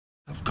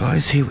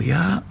Guys, here we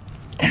are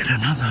at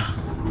another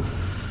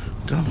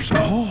dumpster.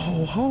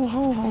 Ho.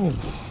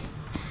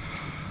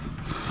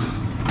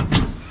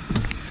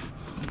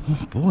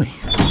 Oh boy.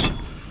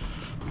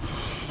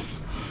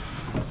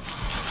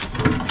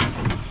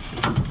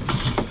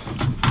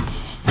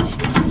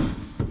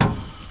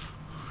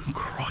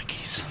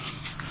 Crikeys.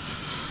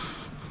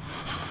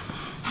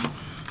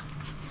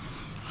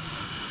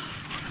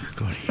 What have we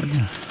got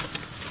here?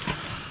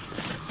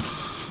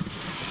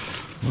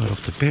 Right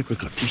off the bat, we've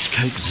got these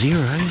Coke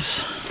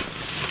Zeros.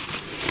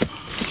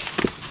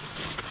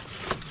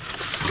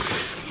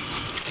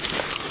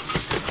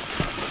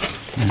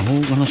 They're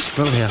all gonna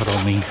spill out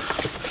on me.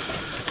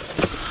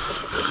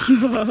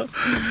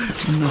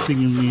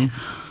 Nothing in there.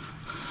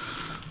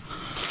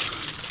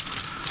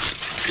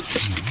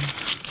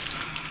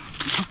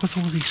 What's up with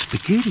all these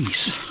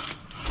spaghettis?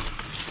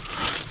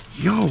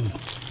 Yo!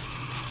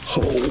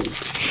 Holy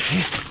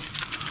heck!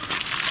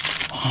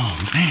 Oh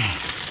man!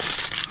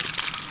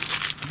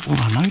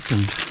 All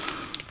unopened.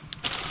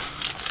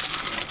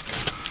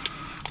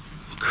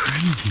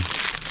 Crazy.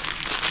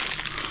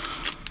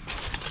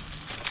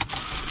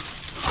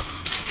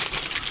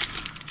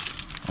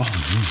 Oh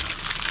man,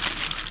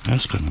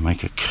 that's going to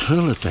make a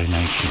killer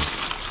donation.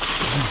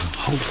 Oh, a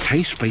whole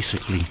case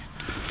basically.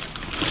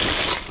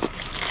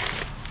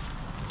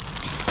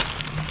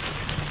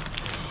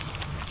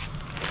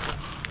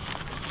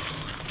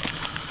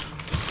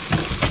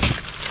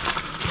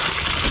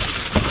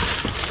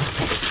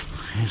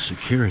 Here's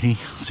security.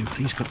 Let's see what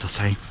he's got to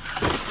say.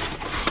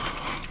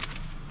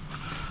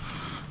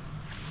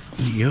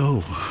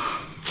 Yo.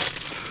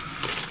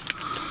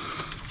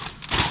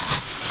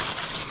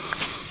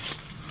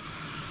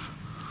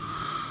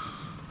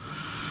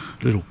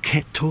 Little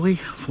cat toy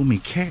for me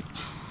cat.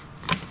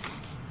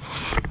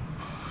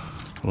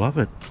 Love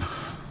it.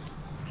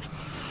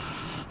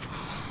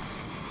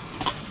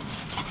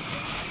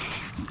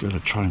 Gotta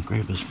try and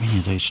grab as many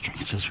of those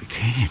strings as we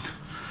can.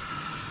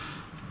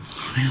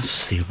 Let's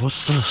see,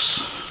 what's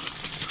this?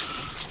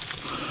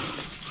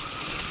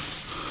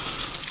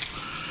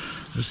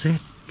 Is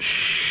that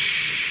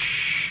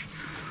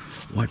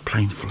white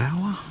plain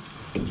flour?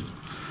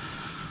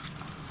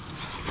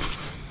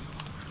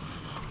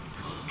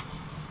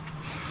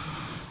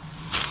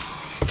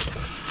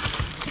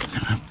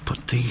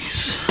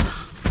 These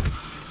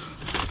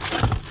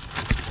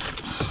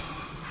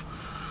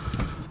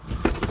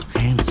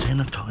hand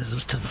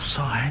sanitizers to the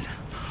side.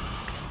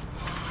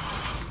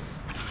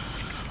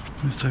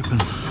 Let's open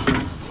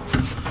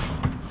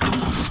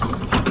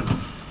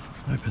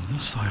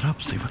this side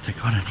up, see what they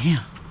got in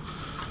here.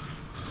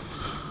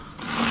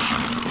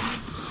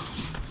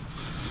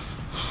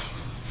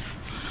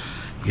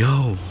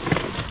 Yo,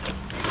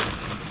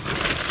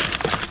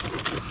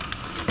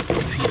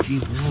 Fiji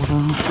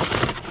water.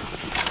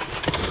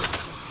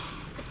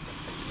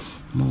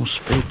 More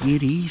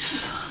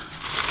spaghettis.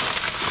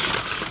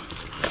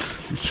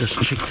 Let's just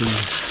check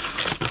these.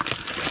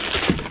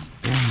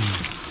 Dang.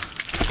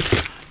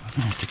 I'm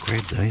gonna have to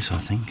grab those, I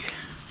think.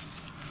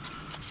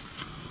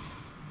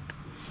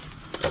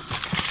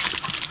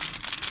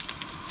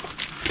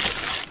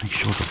 Make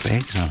sure the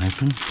bags aren't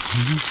open.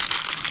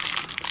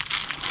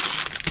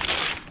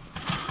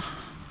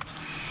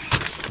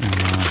 And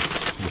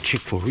we'll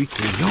check for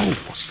recall. Yo,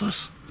 what's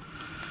this?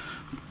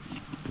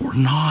 Oh,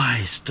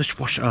 nice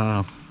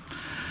dishwasher.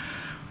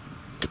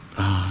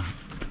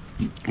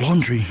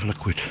 Laundry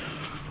liquid.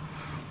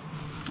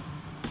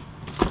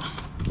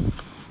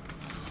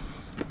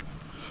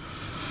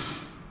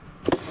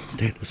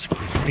 That is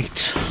great.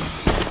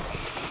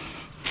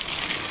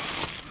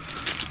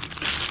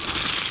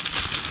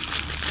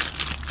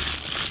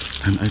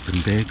 An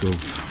open bag of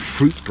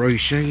fruit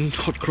brochet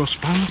hot cross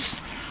buns.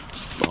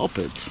 Stop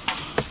it.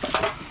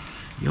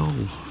 Yo.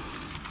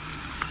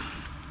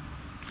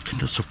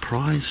 Kinder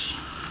Surprise.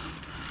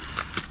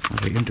 Are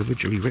they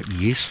individually wrapped?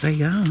 Yes,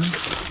 they are.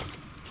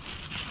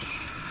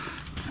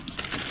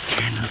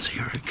 Canna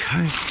Zero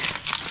Coke.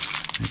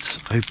 It's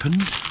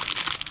open.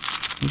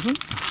 Is it?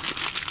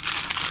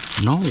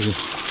 No.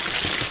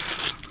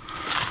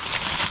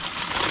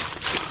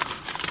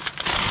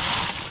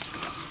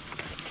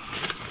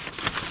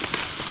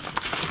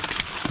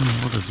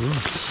 What is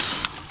this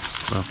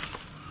stuff?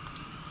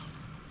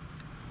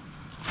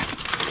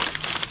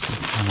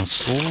 Some kind of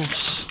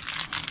sauce.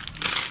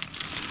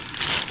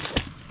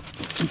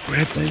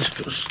 Grab those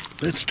because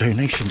that's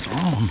donations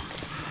on.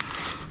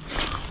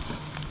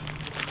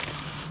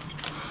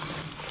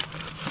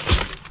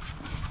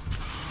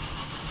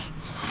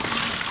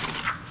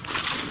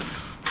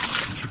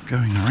 Keep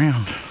going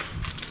around.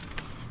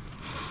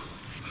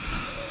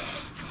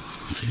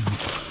 See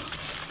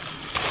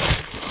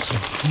what's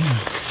up here.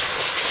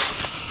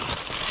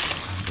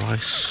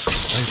 Rice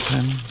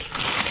opened.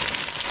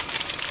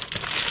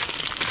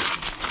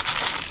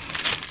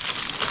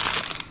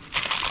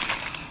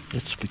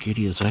 That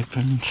spaghetti is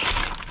opened.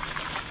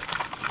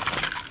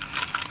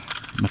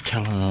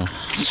 Macella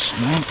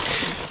snack.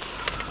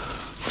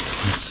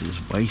 This is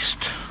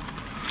waste.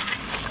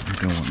 I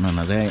don't want none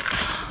of that.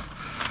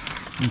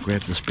 I'll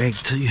grab this bag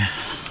too.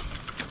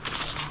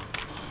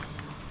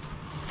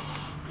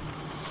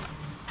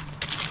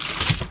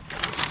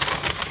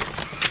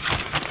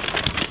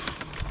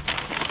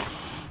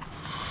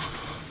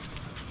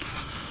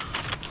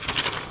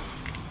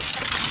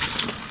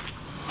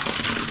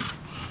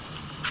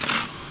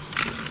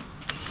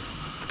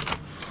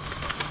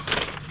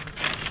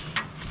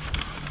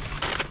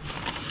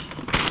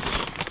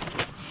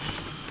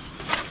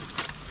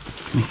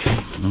 Okay,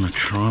 I'm going to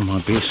try my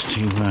best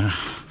to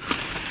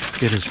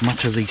get as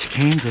much of these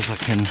cans as I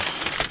can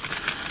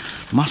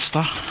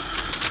muster.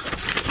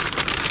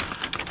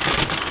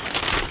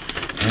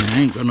 And I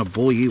ain't going to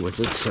bore you with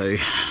it, so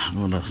I'm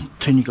going to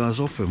turn you guys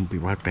off and we'll be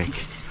right back.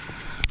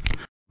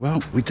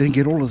 Well, we didn't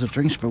get all of the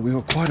drinks, but we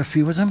got quite a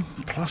few of them.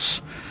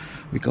 Plus,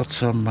 we got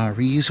some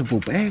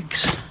reusable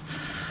bags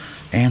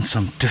and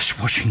some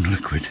dishwashing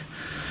liquid.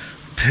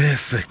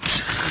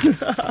 Perfect.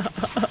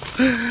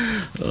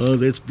 Oh,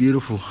 that's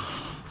beautiful.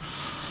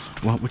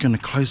 Well, we're going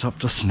to close up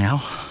this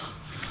now.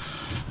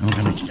 And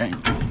we're going to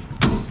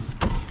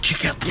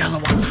check out the other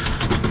one.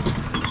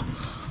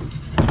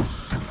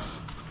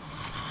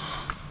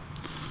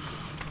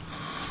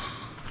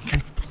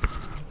 Okay,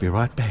 be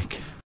right back.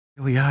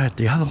 Here we are at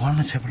the other one.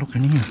 Let's have a look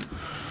in here.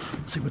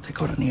 See what they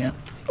got in here.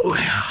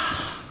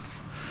 Wow.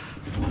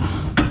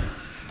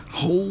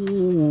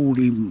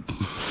 Holy...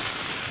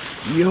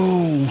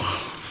 Yo.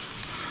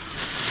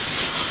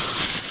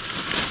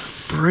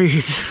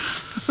 Bread.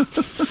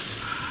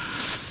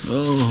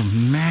 Oh,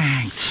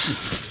 Max.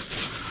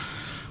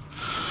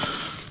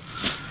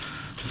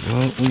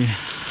 Well, we're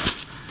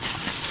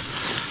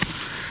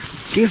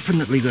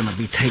definitely going to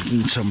be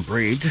taking some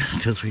bread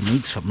because we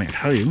need some at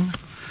home.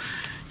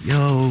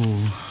 Yo.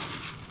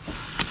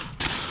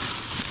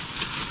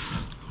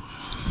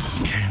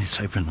 Okay, let's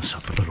open this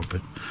up a little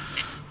bit.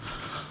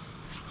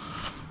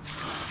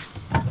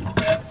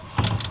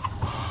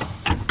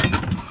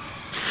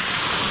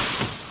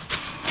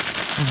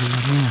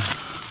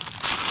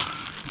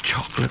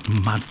 Chocolate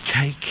mud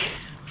cake.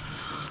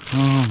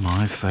 Oh,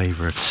 my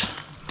favourites.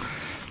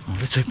 Well,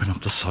 let's open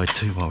up the side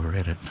too while we're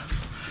at it.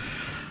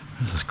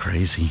 This is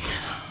crazy.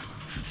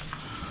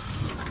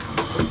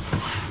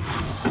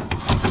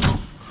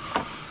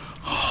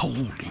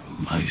 Holy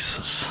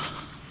Moses.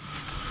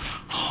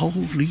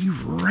 Holy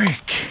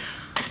wreck.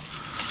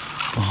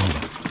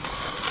 Oh,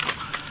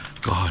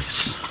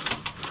 guys.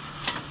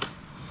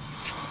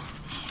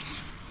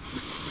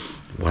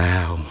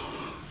 Wow.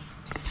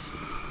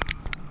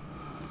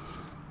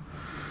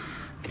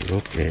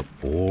 Look at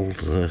all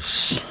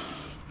this.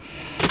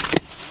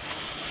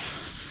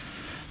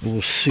 It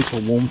was super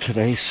warm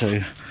today, so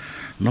I'm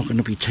not going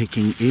to be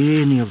taking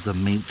any of the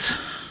meat.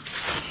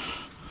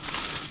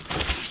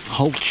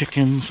 Whole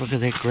chickens, look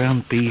at that,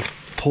 ground beef,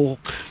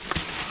 pork.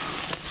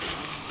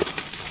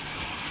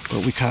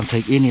 But we can't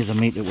take any of the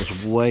meat, it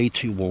was way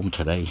too warm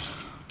today.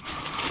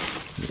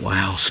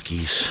 Wow,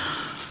 skis.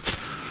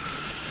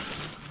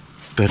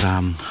 But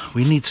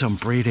we need some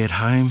bread at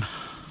home.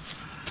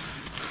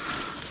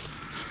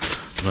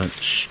 Like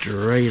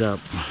straight up.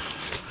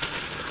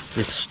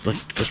 Let's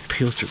just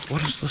peel through.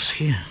 What is this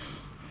here?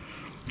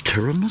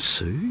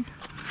 Tiramisu?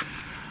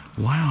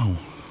 Wow,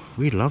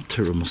 we love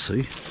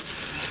tiramisu.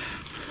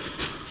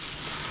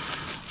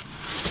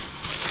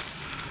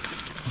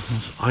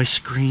 There's ice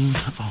cream.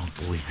 Oh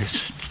boy, let's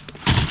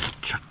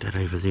chuck that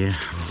over there,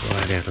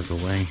 right out of the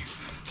way.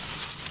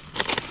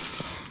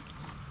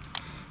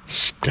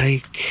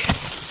 Steak.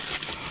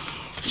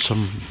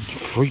 Some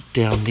fruit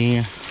down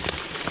there.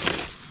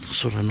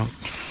 Sort of not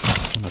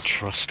gonna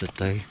trust it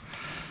though.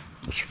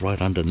 It's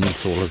right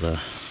underneath all of the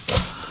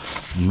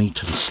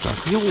meat and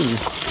stuff. Yo,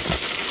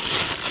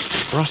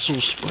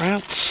 Brussels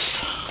sprouts.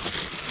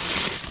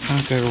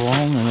 Can't go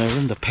wrong, and they're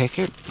in the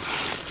packet.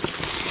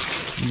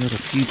 You got a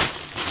few,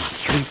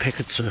 3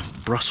 packets of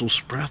Brussels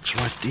sprouts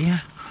right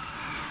there.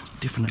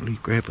 Definitely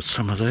grab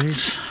some of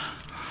those.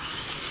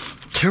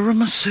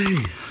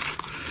 Tiramisu.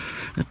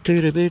 A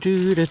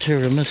tiramisu, a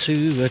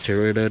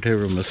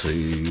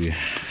tiramisu.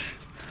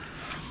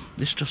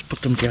 Let's just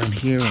put them down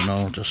here and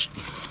I'll just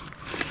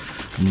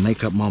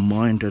make up my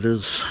mind. It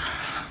is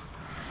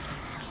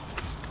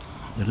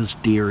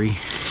dairy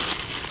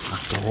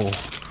after all.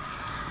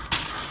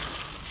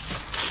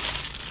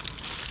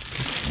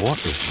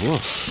 What is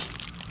this?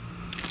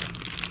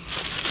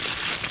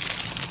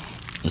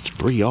 It's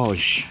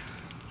brioche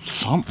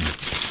something.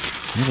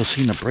 Never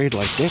seen a bread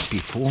like that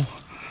before.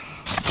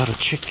 Butter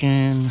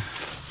chicken.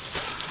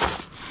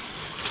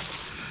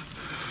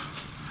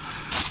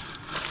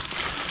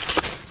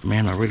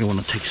 Man, I really want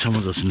to take some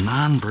of this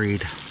naan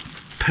bread,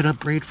 pita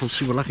bread for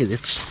super lucky.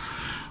 That's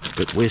a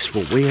bit worse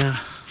for wear.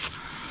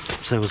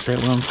 So is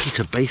that one.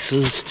 Pita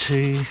bases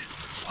too.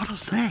 What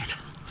is that?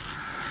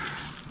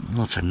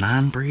 Well, it's a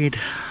naan bread.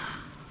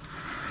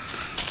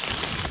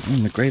 I'm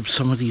going to grab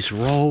some of these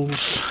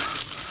rolls,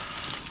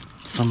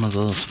 some of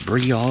this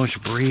brioche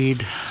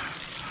bread,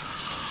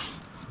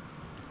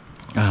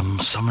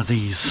 some of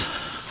these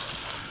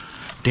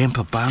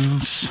damper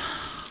buns.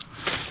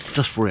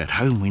 Just for at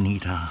home, we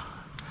need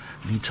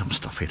some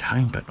stuff at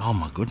home. But oh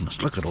my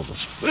goodness, look at all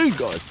this food,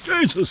 guys.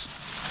 Jesus.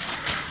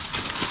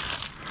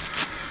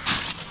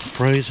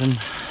 Frozen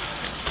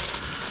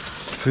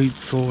food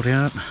thawed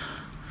out,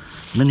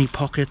 mini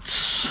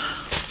pockets,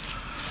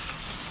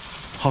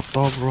 hot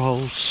dog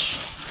rolls,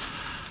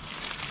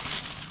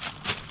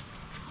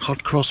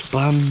 hot cross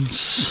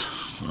buns.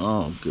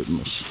 Oh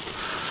goodness,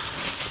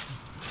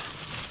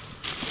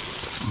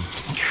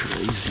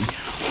 crazy.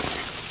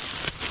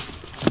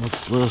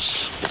 What's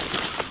this?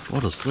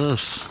 What is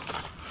this?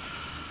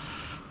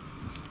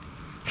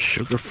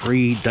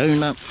 Sugar-free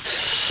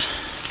donuts.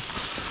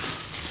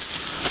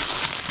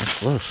 What's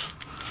this?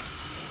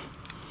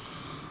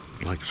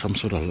 Like some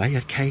sort of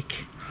layer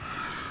cake.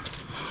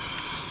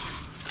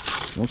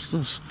 What's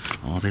this?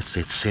 Oh, that's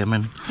that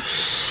salmon.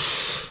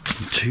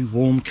 Too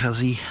warm,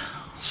 cuzzy.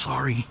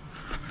 Sorry.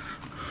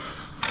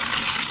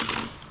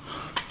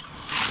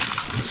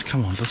 Let's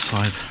come on this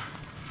side.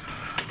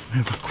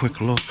 Have a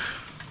quick look.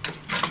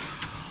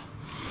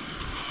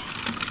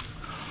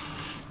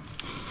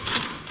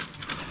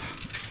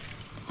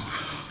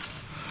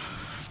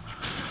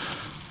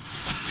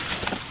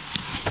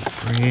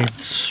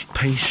 Breads,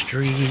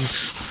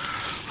 pastries,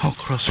 hot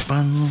cross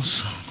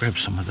buns. Grab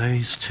some of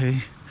those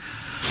too.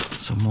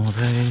 Some more of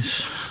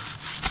those.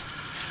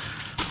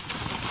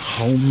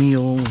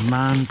 Wholemeal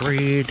naan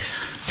bread.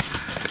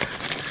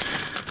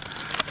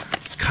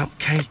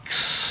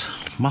 Cupcakes.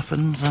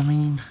 Muffins, I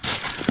mean.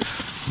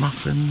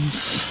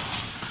 Muffins.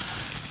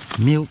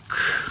 Milk.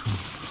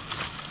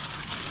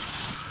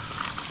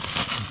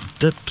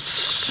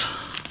 Dips.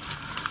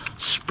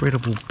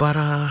 Spreadable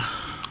butter.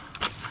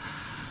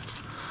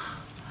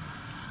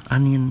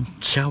 Onion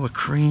sour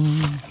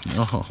cream.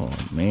 Oh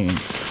man,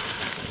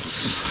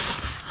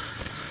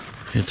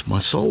 it's my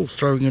soul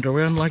throwing it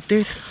around like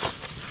that.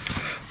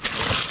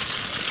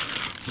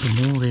 Some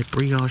more of that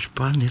brioche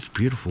bun. It's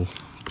beautiful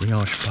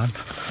brioche bun.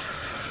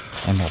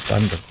 I'm not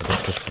bun, but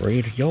this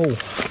bread. Yo,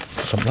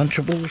 some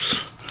Lunchables.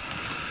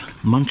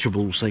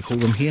 Munchables they call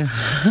them here.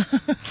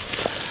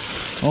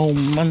 Oh,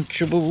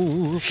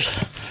 Munchables,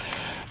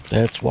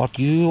 that's what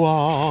you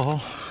are.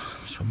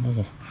 Some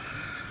more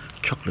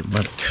chocolate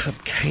mud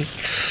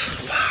cupcakes.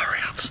 Far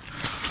out.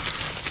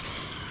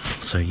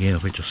 So yeah,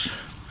 we're just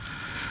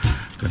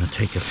gonna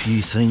take a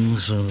few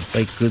things of the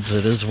baked goods.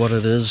 It is what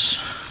it is,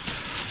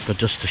 but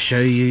just to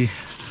show you,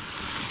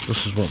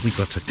 this is what we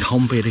got to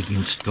combat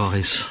against,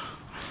 guys.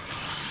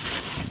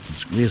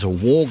 There's a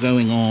war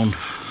going on.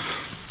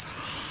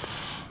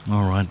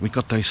 Alright, we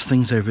got those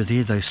things over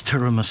there, those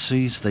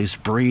tiramisus, those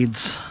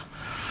breads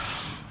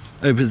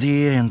over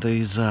there, and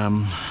these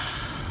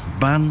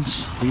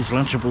buns, these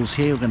Lunchables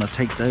here. We're going to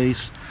take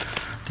these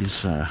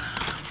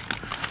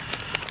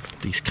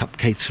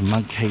cupcakes and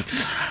mug cakes.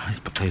 Let's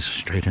put those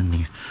straight in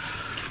there.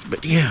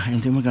 But yeah,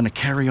 and then we're going to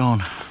carry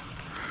on,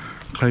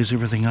 close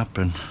everything up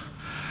and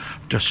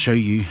just show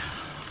you.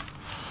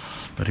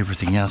 But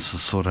everything else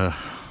is sort of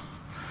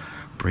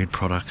bread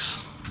products.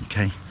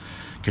 Okay,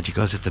 catch you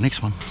guys at the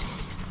next one.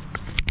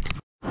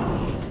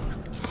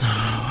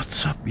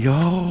 What's up,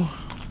 y'all?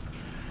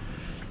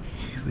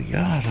 Here we are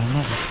at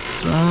another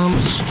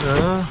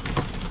dumpster.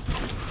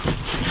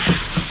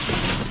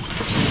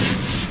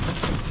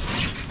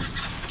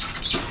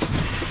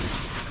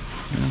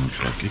 Yeah, looks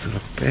like you've got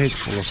a bag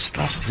full of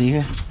stuff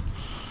there.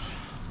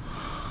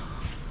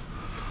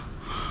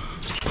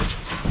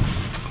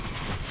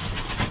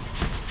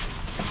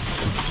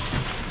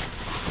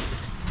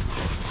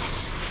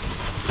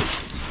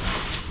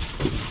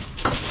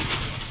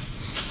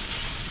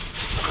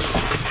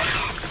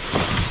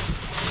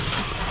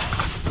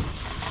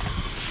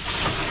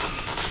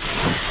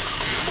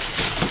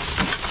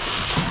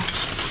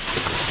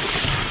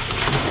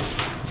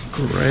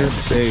 Grab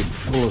bag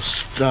full of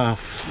stuff.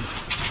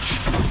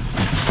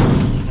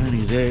 Not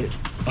only that,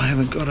 I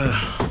haven't got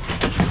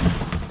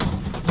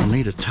I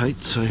need a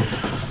tote, so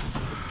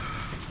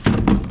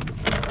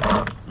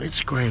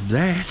let's grab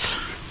that.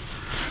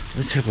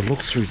 Let's have a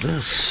look through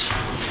this.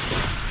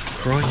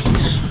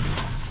 Crikeys.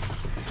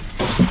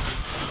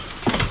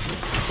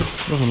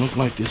 Doesn't look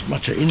like there's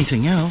much of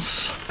anything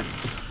else.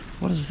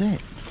 What is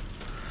that?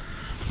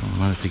 I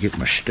might have to get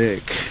my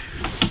stick.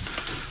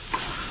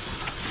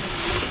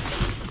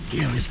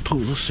 Yeah, let's pull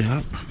this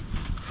out.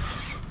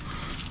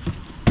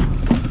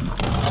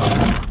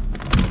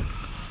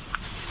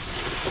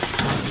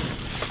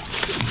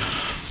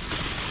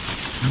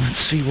 And let's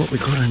see what we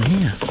got in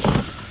here.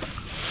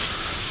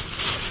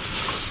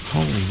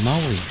 Holy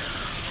moly.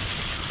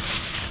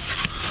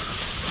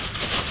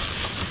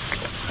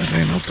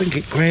 I don't think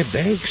it grabbed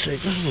bags, so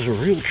this is a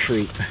real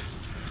treat.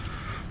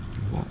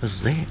 What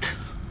is that?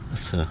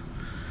 It's a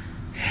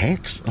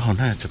hat? Oh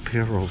no, it's a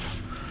pair of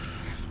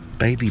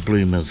baby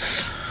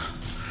bloomers.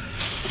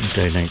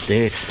 Donate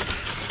that.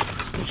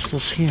 What's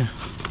this here?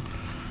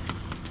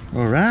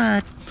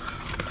 Alright.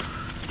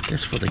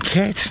 That's for the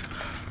cat.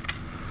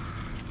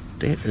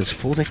 That is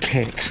for the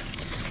cat.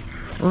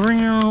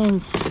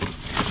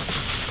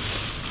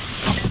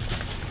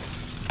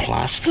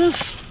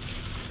 Plasters?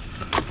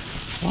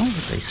 Why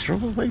would they throw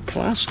away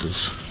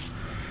plasters?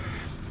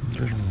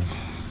 Little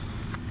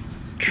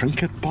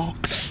trinket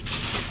box.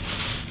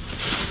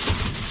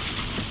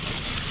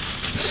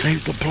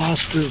 Save the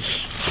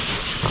plasters.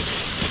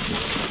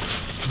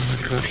 What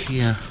have we got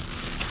here?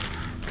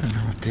 Don't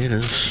know what that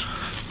is.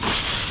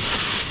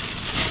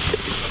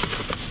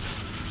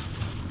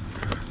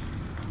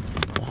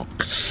 Box.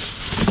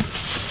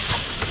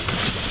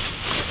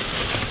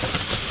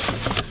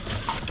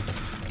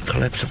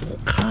 Collapsible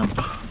cup.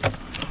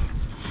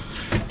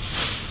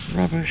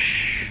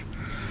 Rubbish.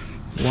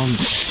 One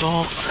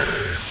sock.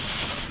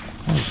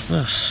 What's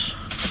this?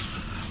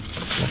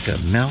 It's like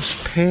a mouse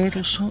pad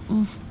or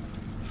something.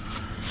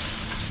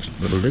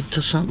 With a lid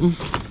to something.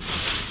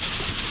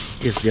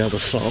 Here's the other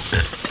sock.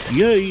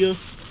 Yeah.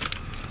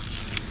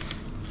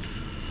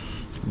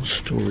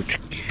 Storage.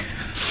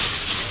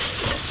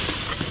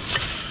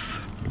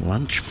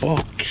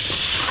 Lunchbox.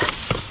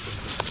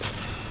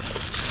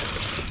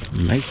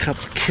 Makeup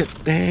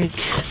kit bag.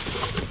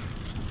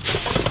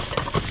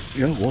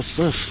 Yo, what's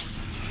this?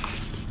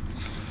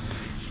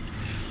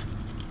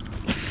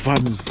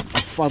 Fun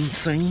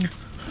thing.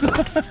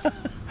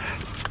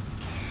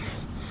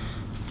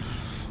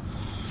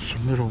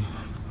 Some little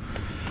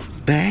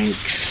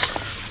bags.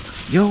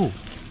 Yo.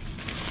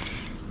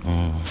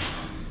 Oh,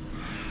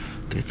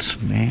 that's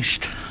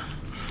smashed.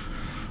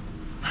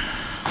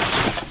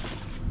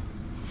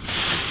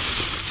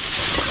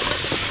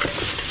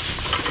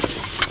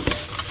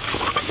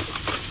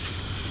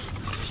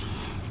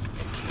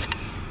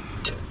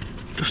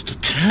 Just a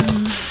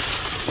tin.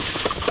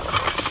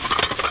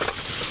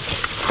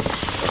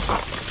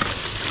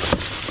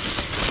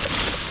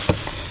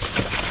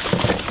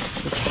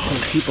 There's a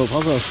whole heap of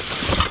other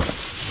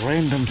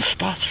random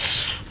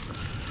stuffs.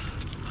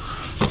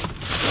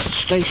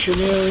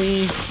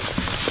 Stationery.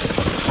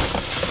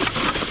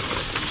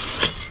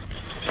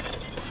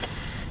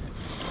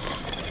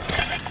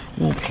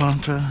 Wall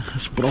planter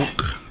is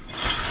block.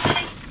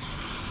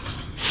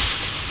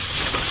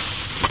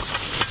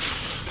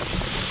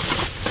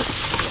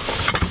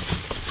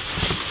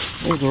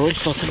 All the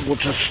rest I think we'll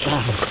just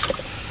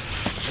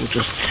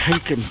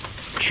take and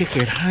check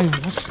it home.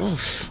 What's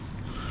this?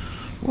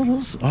 What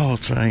is? Oh,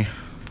 it's a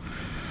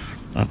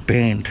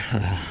band,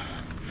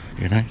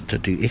 you know, to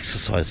do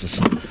exercises.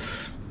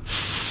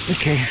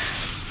 Okay,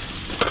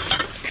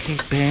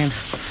 band.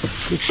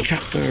 Let's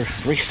chuck the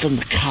rest in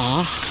the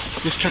car.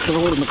 Let's chuck it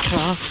all in the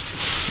car,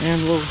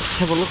 and we'll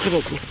have a look at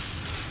it.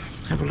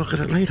 Have a look at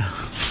it later.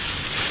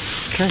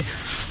 Okay.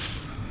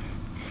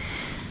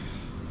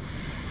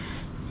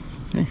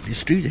 Yeah,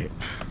 let's do that.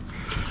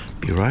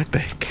 Be right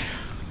back.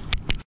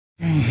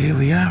 And here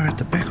we are at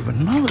the back of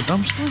another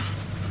dumpster.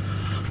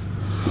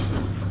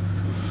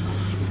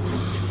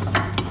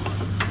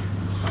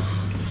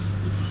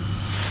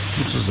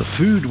 This is the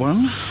food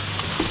one.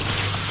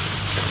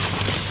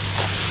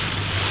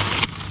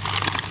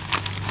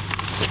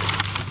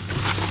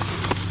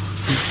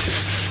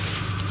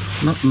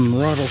 Nothing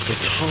right off the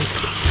top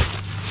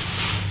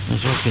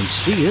as I can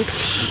see it.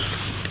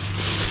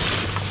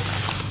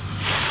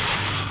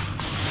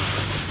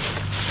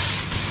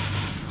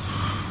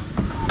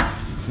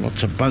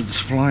 Lots of bugs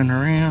flying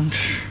around.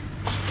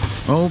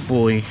 Oh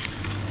boy.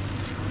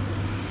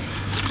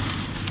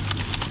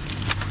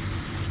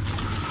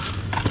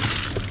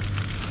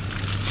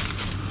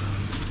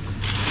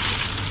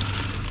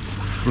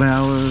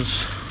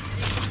 Flowers.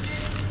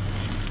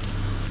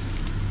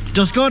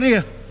 Just got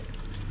here.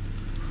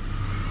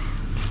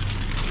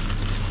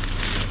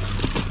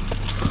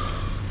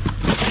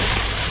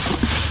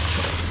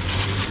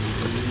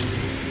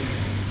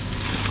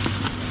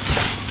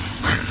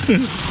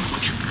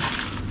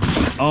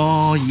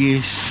 Oh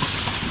yes,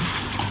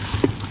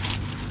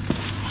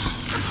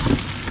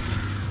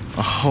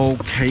 a whole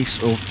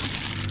case of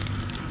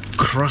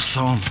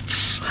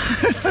croissants.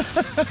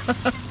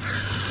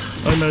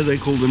 I know they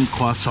call them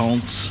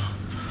croissants.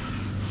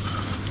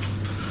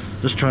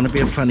 Just trying to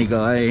be a funny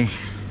guy.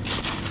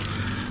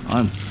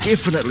 I'm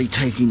definitely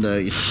taking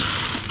those.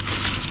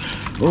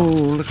 Oh,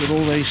 look at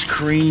all those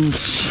creams.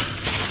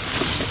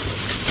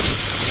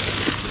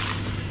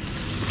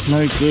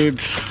 No good.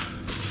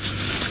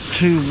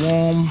 Too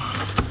warm.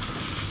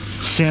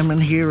 Salmon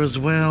here as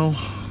well.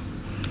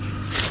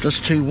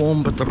 Just too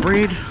warm, but the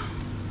bread,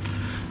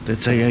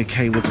 that's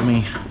a-okay with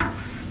me.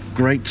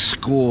 Great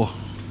score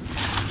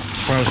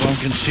as far as I'm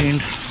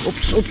concerned.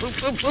 Oops.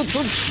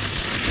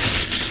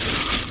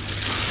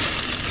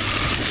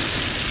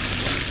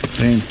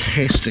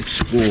 Fantastic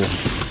score.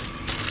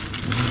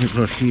 What have we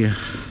got here?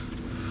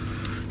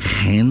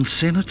 Hand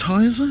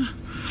sanitizer?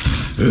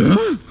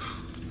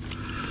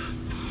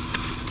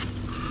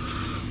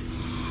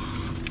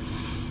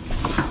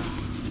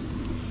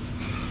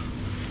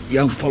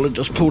 Young fella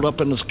just pulled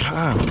up in his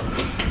car.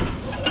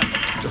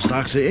 Just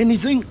asked her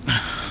anything.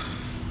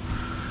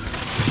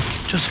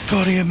 Just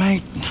got here,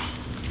 mate.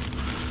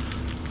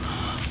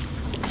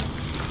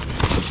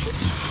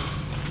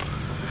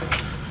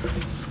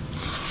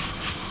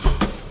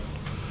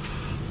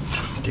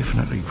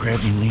 Definitely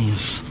grabbing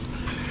these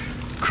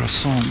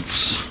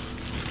croissants.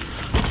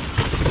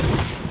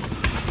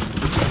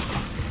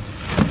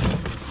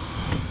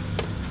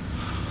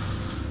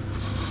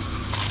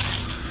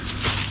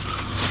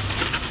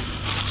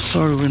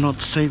 Sorry we're not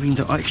saving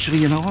the... Actually,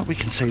 you know what? We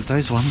can save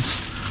those ones.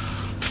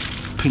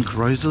 Pink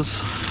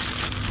roses.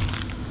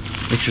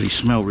 Actually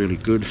smell really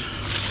good.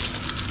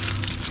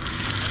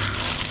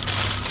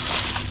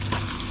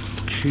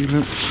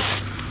 Tulips.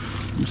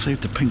 We'll save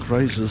the pink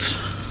roses.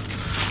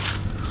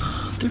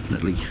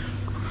 Definitely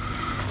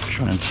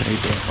try and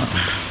save that one.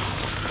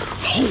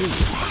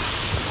 Oh!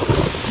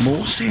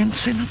 More hand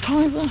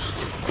sanitizer.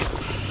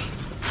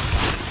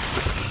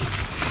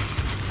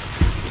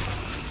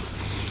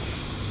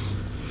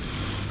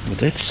 Well,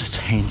 that's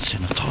hand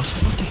sanitizer.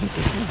 What the heck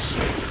is this?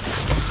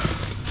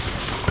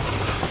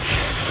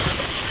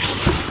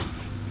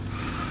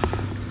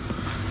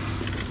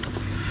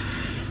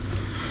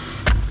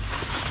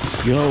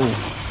 Yo,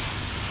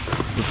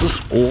 is this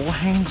all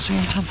hand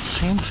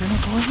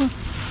sanitizer?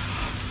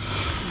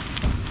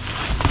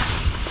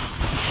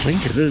 I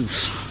think it is.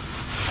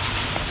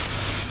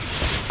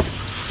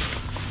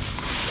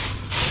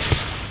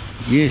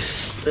 Yes,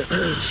 it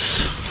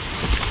is.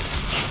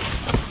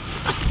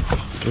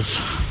 There's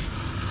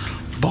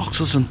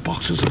boxes and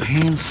boxes of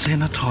hand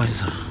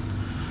sanitizer.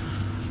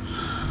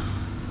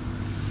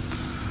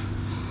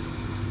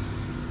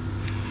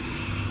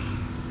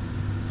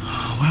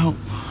 Well,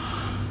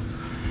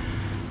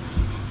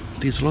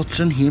 there's lots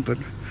in here, but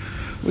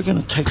we're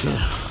going to take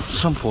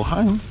some for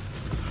home.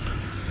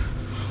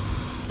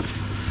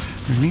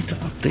 We need to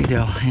update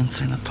our hand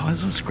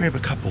sanitizer. Let's grab a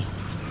couple.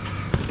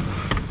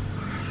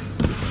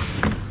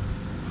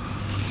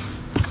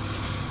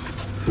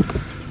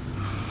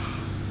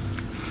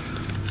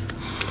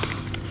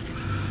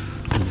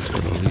 It's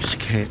got a loose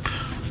cap.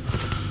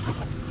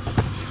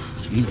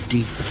 It's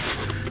empty.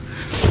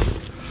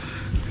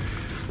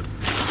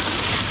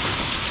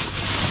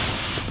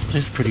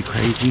 That's pretty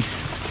crazy.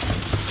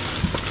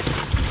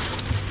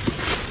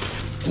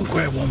 We'll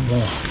grab one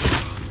more.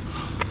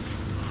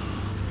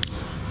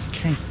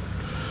 Okay.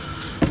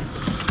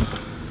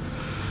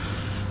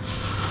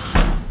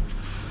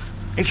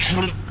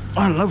 Excellent.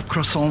 I love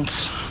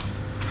croissants.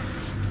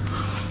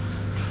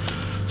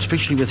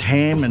 Especially with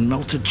ham and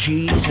melted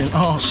cheese and,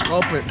 oh,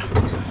 stop it.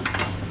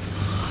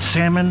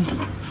 Salmon.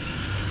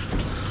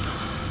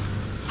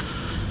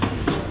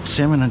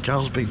 Salmon and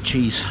Jarlsberg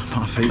cheese,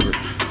 my favourite.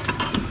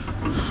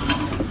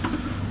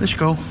 Let's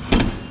go.